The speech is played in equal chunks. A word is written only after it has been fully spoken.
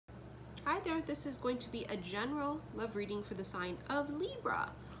Hi there, this is going to be a general love reading for the sign of Libra.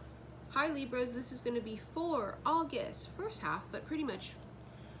 Hi Libras, this is going to be for August, first half, but pretty much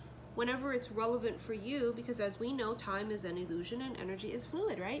whenever it's relevant for you, because as we know, time is an illusion and energy is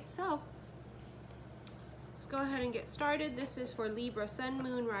fluid, right? So let's go ahead and get started. This is for Libra, Sun,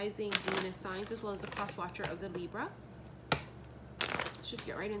 Moon, Rising, Venus signs, as well as the cross watcher of the Libra. Let's just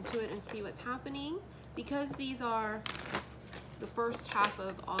get right into it and see what's happening. Because these are the first half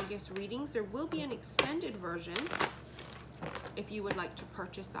of August readings, there will be an extended version. If you would like to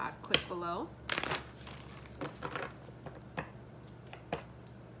purchase that, click below. All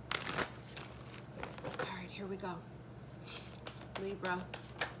right, here we go. Libra.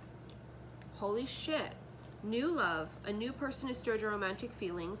 Holy shit. New love. A new person has stirred your romantic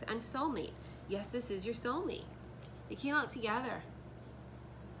feelings and soulmate. Yes, this is your soulmate. They came out together.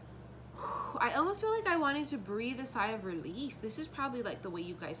 I almost feel like I wanted to breathe a sigh of relief. This is probably like the way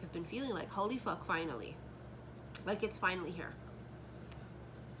you guys have been feeling, like holy fuck, finally. Like it's finally here.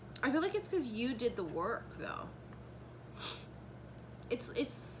 I feel like it's because you did the work though.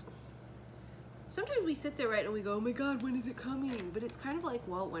 It's sometimes we sit there, right, and we go, oh my God, when is it coming? But it's kind of like,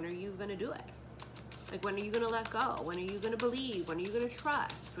 well, when are you gonna do it? Like, when are you gonna let go? When are you gonna believe? When are you gonna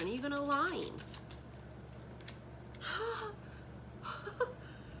trust? When are you gonna align?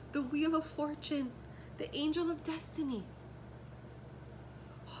 The Wheel of Fortune, the Angel of Destiny.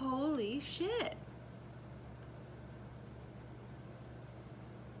 Holy shit.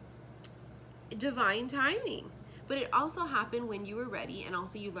 Divine timing. But it also happened when you were ready, and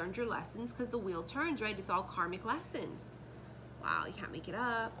also you learned your lessons, because the wheel turns, right? It's all karmic lessons. Wow, you can't make it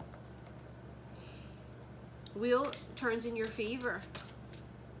up. Wheel turns in your favor.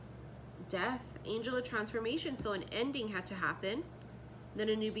 Death, Angel of Transformation. So an ending had to happen. Then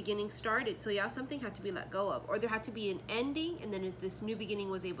a new beginning started. So yeah, something had to be let go of, or there had to be an ending, and then this new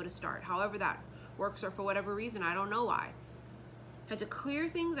beginning was able to start. However that works, or for whatever reason, I don't know why. Had to clear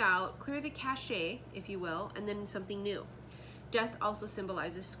things out, clear the cachet, if you will, and then something new. Death also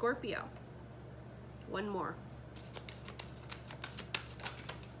symbolizes Scorpio. One more.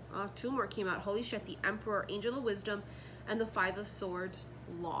 Oh, two more came out. Holy shit, the Emperor, Angel of Wisdom, and the Five of Swords,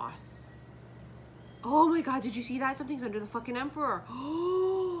 loss. Oh my God, did you see that? Something's under the fucking Emperor.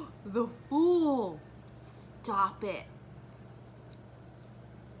 Oh, the Fool. Stop it.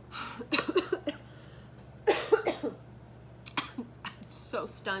 I'm so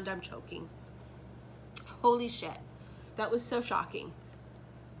stunned, I'm choking. Holy shit. That was so shocking.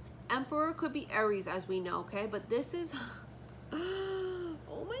 Emperor could be Aries, as we know, okay? But this is... Oh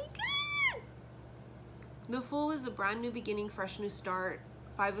my God. The Fool is a brand new beginning, fresh new start.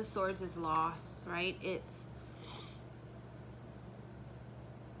 Five of Swords is loss, right? It's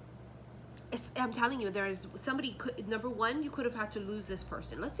I'm telling you, there's somebody could, number one, you could have had to lose this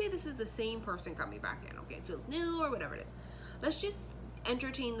person. Let's say this is the same person coming back in, okay? It feels new or whatever it is. Let's just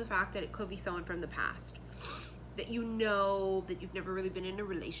entertain the fact that it could be someone from the past that you know, that you've never really been in a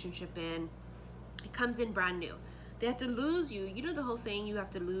relationship in. It comes in brand new. They have to lose you. You know the whole saying, you have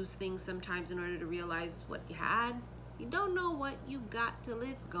to lose things sometimes in order to realize what you had. You don't know what you got till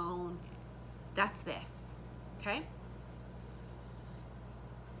it's gone. That's this, okay?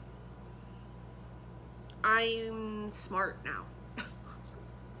 I'm smart now.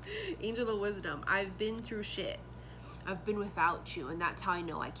 Angel of Wisdom. I've been through shit. I've been without you, and that's how I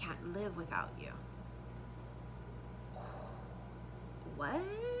know I can't live without you. What?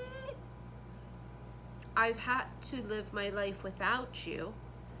 I've had to live my life without you,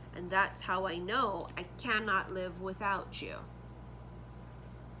 and that's how I know I cannot live without you.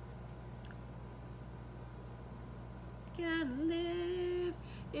 Can't live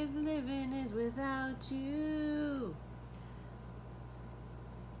if living is without you.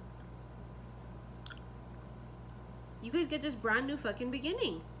 You guys get this brand new fucking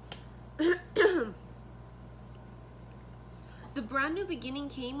beginning. The brand new beginning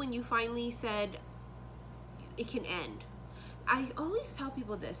came when you finally said it can end. I always tell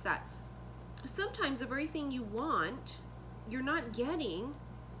people this, that sometimes the very thing you want, you're not getting,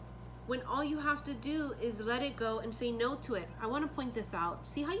 when all you have to do is let it go and say no to it. I want to point this out.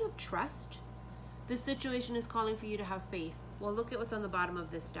 See how you have trust? This situation is calling for you to have faith. Well, look at what's on the bottom of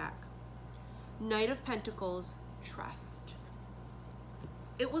this deck. Knight of Pentacles, trust.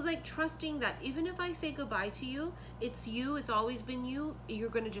 It was like trusting that even if I say goodbye to you, it's always been you, you're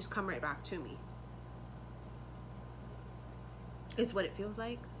going to just come right back to me. Is what it feels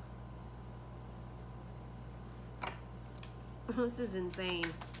like. This is insane.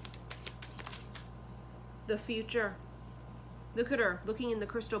 The future. Look at her, looking in the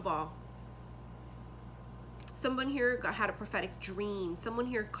crystal ball. Someone here had a prophetic dream. Someone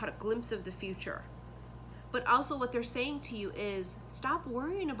here caught a glimpse of the future. But also what they're saying to you is, stop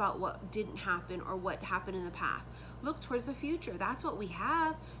worrying about what didn't happen or what happened in the past. Look towards the future. That's what we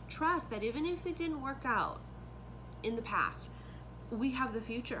have. Trust that even if it didn't work out in the past, we have the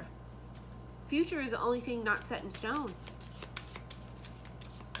future. Future is the only thing not set in stone.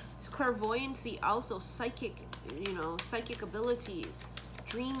 It's clairvoyancy, also psychic, you know, psychic abilities,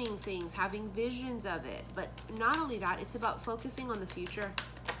 dreaming things, having visions of it. But not only that, it's about focusing on the future.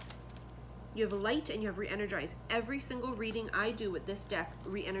 You have light and you have re-energize. Every single reading I do with this deck,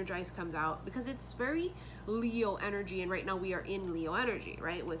 re-energize comes out because it's very Leo energy, and right now we are in Leo energy,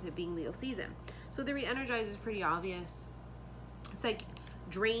 right? With it being Leo season. So the re-energize is pretty obvious. It's like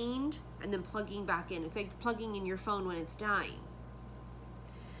drained and then plugging back in. It's like plugging in your phone when it's dying.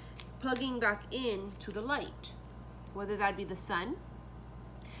 Plugging back in to the light, whether that be the sun.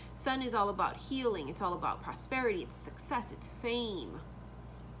 Sun is all about healing. It's all about prosperity. It's success. It's fame.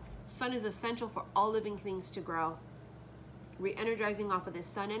 Sun is essential for all living things to grow. Re-energizing off of this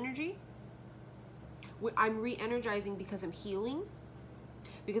sun energy. I'm re-energizing because I'm healing,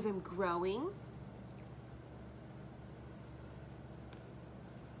 because I'm growing.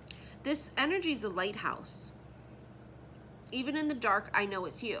 This energy is the lighthouse. Even in the dark, I know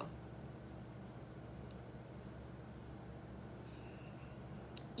it's you.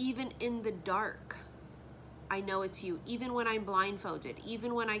 Even in the dark, I know it's you. Even when I'm blindfolded,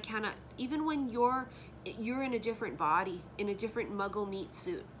 even when I cannot, even when you're in a different body, in a different muggle meat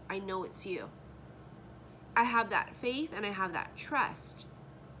suit, I know it's you. I have that faith and I have that trust.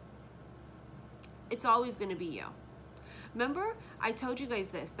 It's always going to be you. Remember, I told you guys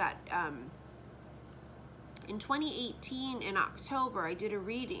this, that in 2018 in October, I did a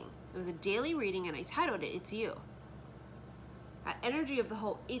reading. It was a daily reading and I titled it, It's You. That energy of the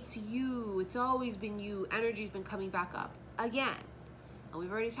whole, it's you, it's always been you, energy's been coming back up again. And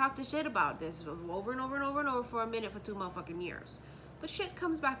we've already talked to shit about this over and over and over and over for a minute for 2 motherfucking years. But shit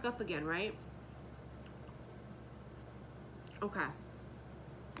comes back up again, right? Okay.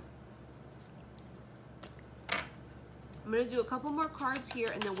 I'm going to do a couple more cards here,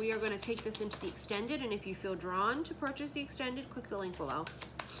 and then we are going to take this into the extended. And if you feel drawn to purchase the extended, click the link below.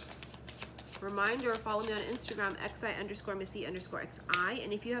 Reminder, follow me on Instagram, xi_missy_xi.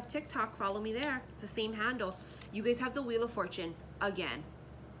 And if you have TikTok, follow me there. It's the same handle. You guys have the Wheel of Fortune again.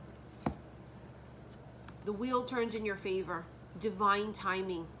 The wheel turns in your favor. Divine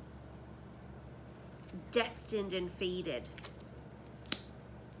timing. Destined and fated.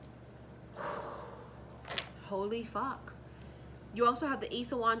 Holy fuck. You also have the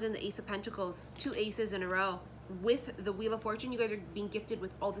Ace of Wands and the Ace of Pentacles. 2 aces in a row. With the Wheel of Fortune, you guys are being gifted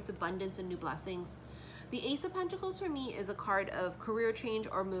with all this abundance and new blessings. The Ace of Pentacles for me is a card of career change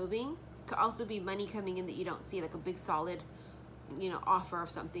or moving. Could also be money coming in that you don't see, like a big solid, you know, offer of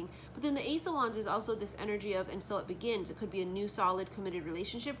something. But then the Ace of Wands is also this energy of, and so it begins. It could be a new, solid, committed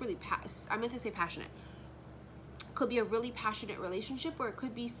relationship. Really, I meant to say passionate. Could be a really passionate relationship, or it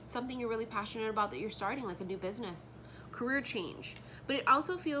could be something you're really passionate about that you're starting, like a new business, career change. But it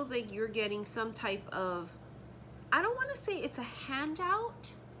also feels like you're getting some type of, I don't want to say it's a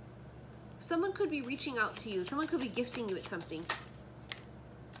handout. Someone could be reaching out to you. Someone could be gifting you with something.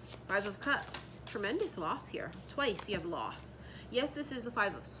 5 of Cups. Tremendous loss here. Twice you have loss. Yes, this is the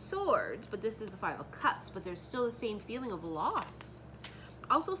 5 of Swords, but this is the 5 of Cups, but there's still the same feeling of loss.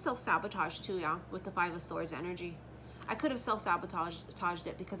 Also self-sabotage too, yeah, with the 5 of Swords energy. I could have self-sabotaged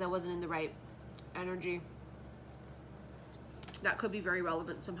it because I wasn't in the right energy. That could be very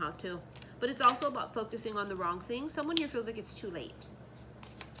relevant somehow too. But it's also about focusing on the wrong thing. Someone here feels like it's too late.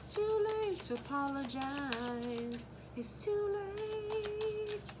 Too late to apologize. It's too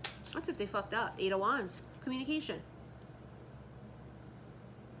late. That's if they fucked up. 8 of Wands. Communication.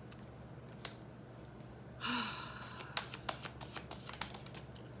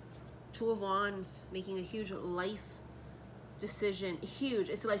 Two of Wands. Making a huge life decision. Huge.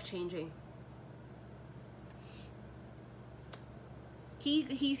 It's life-changing.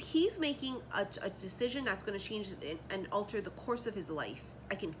 He's making a decision that's going to change and alter the course of his life.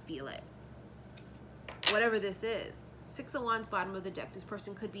 I can feel it. Whatever this is. 6 of Wands, bottom of the deck. This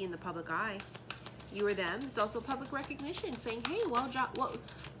person could be in the public eye. You or them. It's also public recognition, saying, "Hey,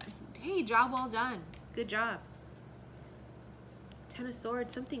 hey, job well done. Good job." 10 of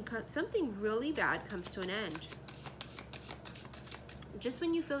Swords. Something really bad comes to an end. Just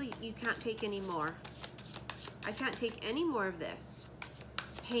when you feel you can't take any more. I can't take any more of this.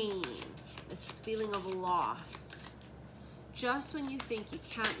 Pain, this feeling of loss. Just when you think you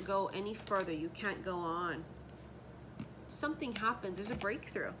can't go any further, you can't go on, something happens. There's a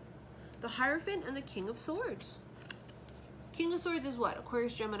breakthrough. the Hierophant and the King of Swords. King of Swords is what?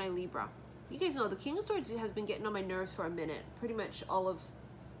 Aquarius, Gemini, Libra. You guys know the King of Swords has been getting on my nerves for a minute. Pretty much all of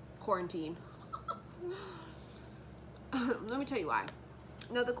quarantine. Let me tell you why.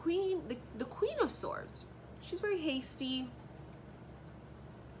 Now the Queen of Swords, she's very hasty.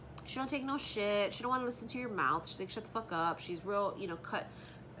 She don't take no shit. She don't want to listen to your mouth. She's like, shut the fuck up. She's real, you know, cut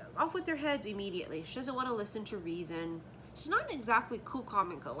off with their heads immediately. She doesn't want to listen to reason. She's not exactly cool,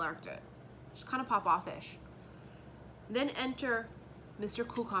 calm, and collected. She's kind of pop-off-ish. Then enter Mr.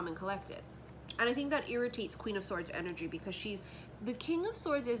 Cool, Calm, and Collected. And I think that irritates Queen of Swords energy because the King of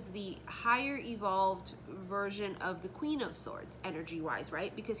Swords is the higher evolved version of the Queen of Swords energy-wise,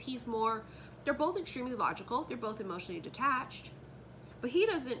 right? Because he's more, they're both extremely logical. They're both emotionally detached. But he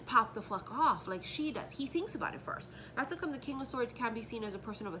doesn't pop the fuck off like she does. He thinks about it first. That's how come the King of Swords can be seen as a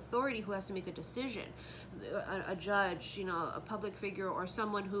person of authority who has to make a decision. A judge, you know, a public figure, or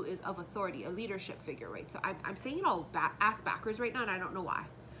someone who is of authority, a leadership figure, right? So I'm saying it all ass backwards right now, and I don't know why.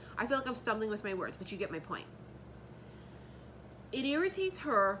 I feel like I'm stumbling with my words, but you get my point. It irritates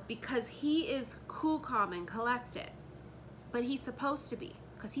her because he is cool, calm, and collected. But he's supposed to be,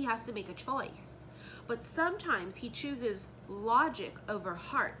 because he has to make a choice. But sometimes he chooses logic over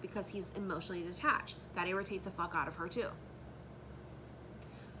heart because he's emotionally detached. That irritates the fuck out of her too.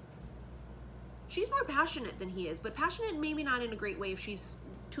 She's more passionate than he is, but passionate maybe not in a great way if she's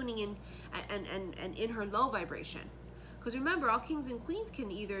tuning in and in her low vibration. Because remember, all kings and queens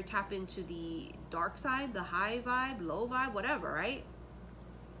can either tap into the dark side, the high vibe, low vibe, whatever, right?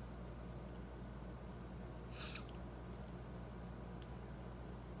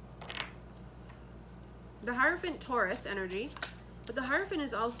 The Hierophant, Taurus energy, but the Hierophant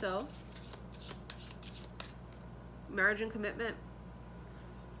is also marriage and commitment.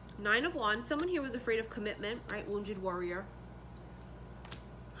 9 of Wands, someone here was afraid of commitment, right? Wounded warrior.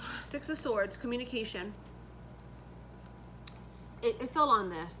 6 of Swords, communication. It fell on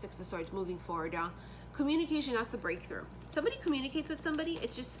the 6 of Swords moving forward down. Communication, that's the breakthrough. Somebody communicates with somebody,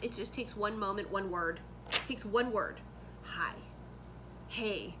 it just takes one moment, one word. It takes one word. Hi.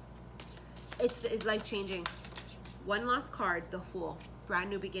 Hey. It's life-changing. One last card, the Fool. Brand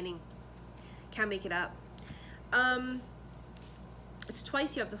new beginning. Can't make it up. It's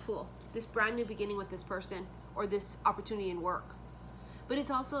twice you have the Fool. This brand new beginning with this person or this opportunity in work. But it's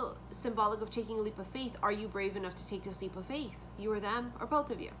also symbolic of taking a leap of faith. Are you brave enough to take this leap of faith? You or them, or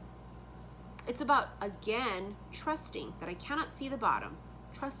both of you? It's about, again, trusting that I cannot see the bottom.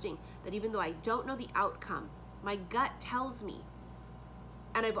 Trusting that even though I don't know the outcome, my gut tells me.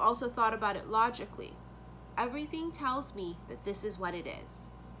 And I've also thought about it logically. Everything tells me that this is what it is.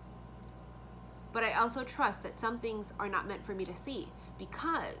 But I also trust that some things are not meant for me to see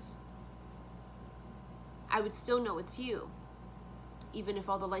because I would still know it's you. Even if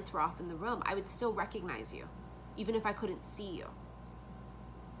all the lights were off in the room, I would still recognize you, even if I couldn't see you.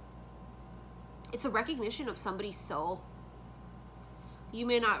 It's a recognition of somebody's soul. You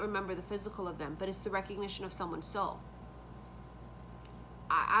may not remember the physical of them, but it's the recognition of someone's soul.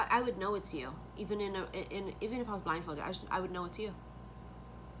 I would know it's you, even if I was blindfolded. I would know it's you.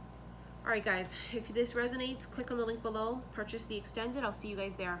 All right, guys. If this resonates, click on the link below. Purchase the extended. I'll see you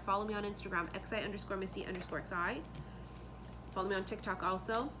guys there. Follow me on Instagram, xi_missy_xi. Follow me on TikTok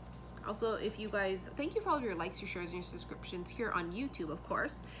also. Also, if you guys, thank you for all of your likes, your shares, and your subscriptions here on YouTube, of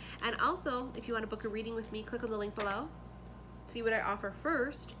course. And also, if you want to book a reading with me, click on the link below. See what I offer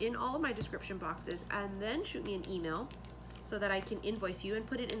first in all of my description boxes, and then shoot me an email so that I can invoice you and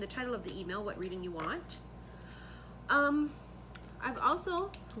put it in the title of the email what reading you want. I've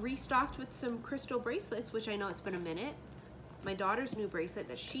also restocked with some crystal bracelets, which I know it's been a minute. My daughter's new bracelet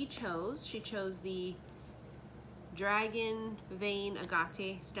that she chose the Dragon Vein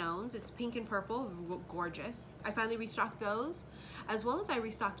Agate stones. It's pink and purple, gorgeous. I finally restocked those, as well as I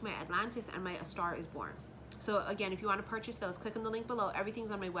restocked my Atlantis and my A Star Is Born. So again, if you want to purchase those, click on the link below.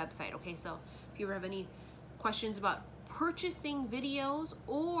 Everything's on my website, okay? So if you ever have any questions about purchasing videos,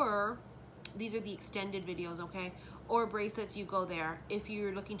 or these are the extended videos, okay? Or bracelets, you go there. If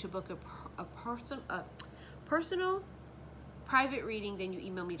you're looking to book a personal private reading, then you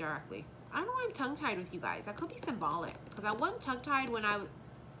email me directly. I don't know why I'm tongue-tied with you guys. That could be symbolic, because I wasn't tongue-tied when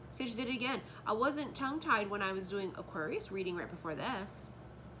see, I just did it again. I wasn't tongue-tied when I was doing Aquarius reading right before this.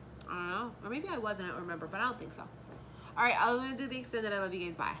 I don't know. Or maybe I wasn't, I don't remember, but I don't think so. All right, I'm going to do the extended. I love you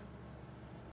guys. Bye.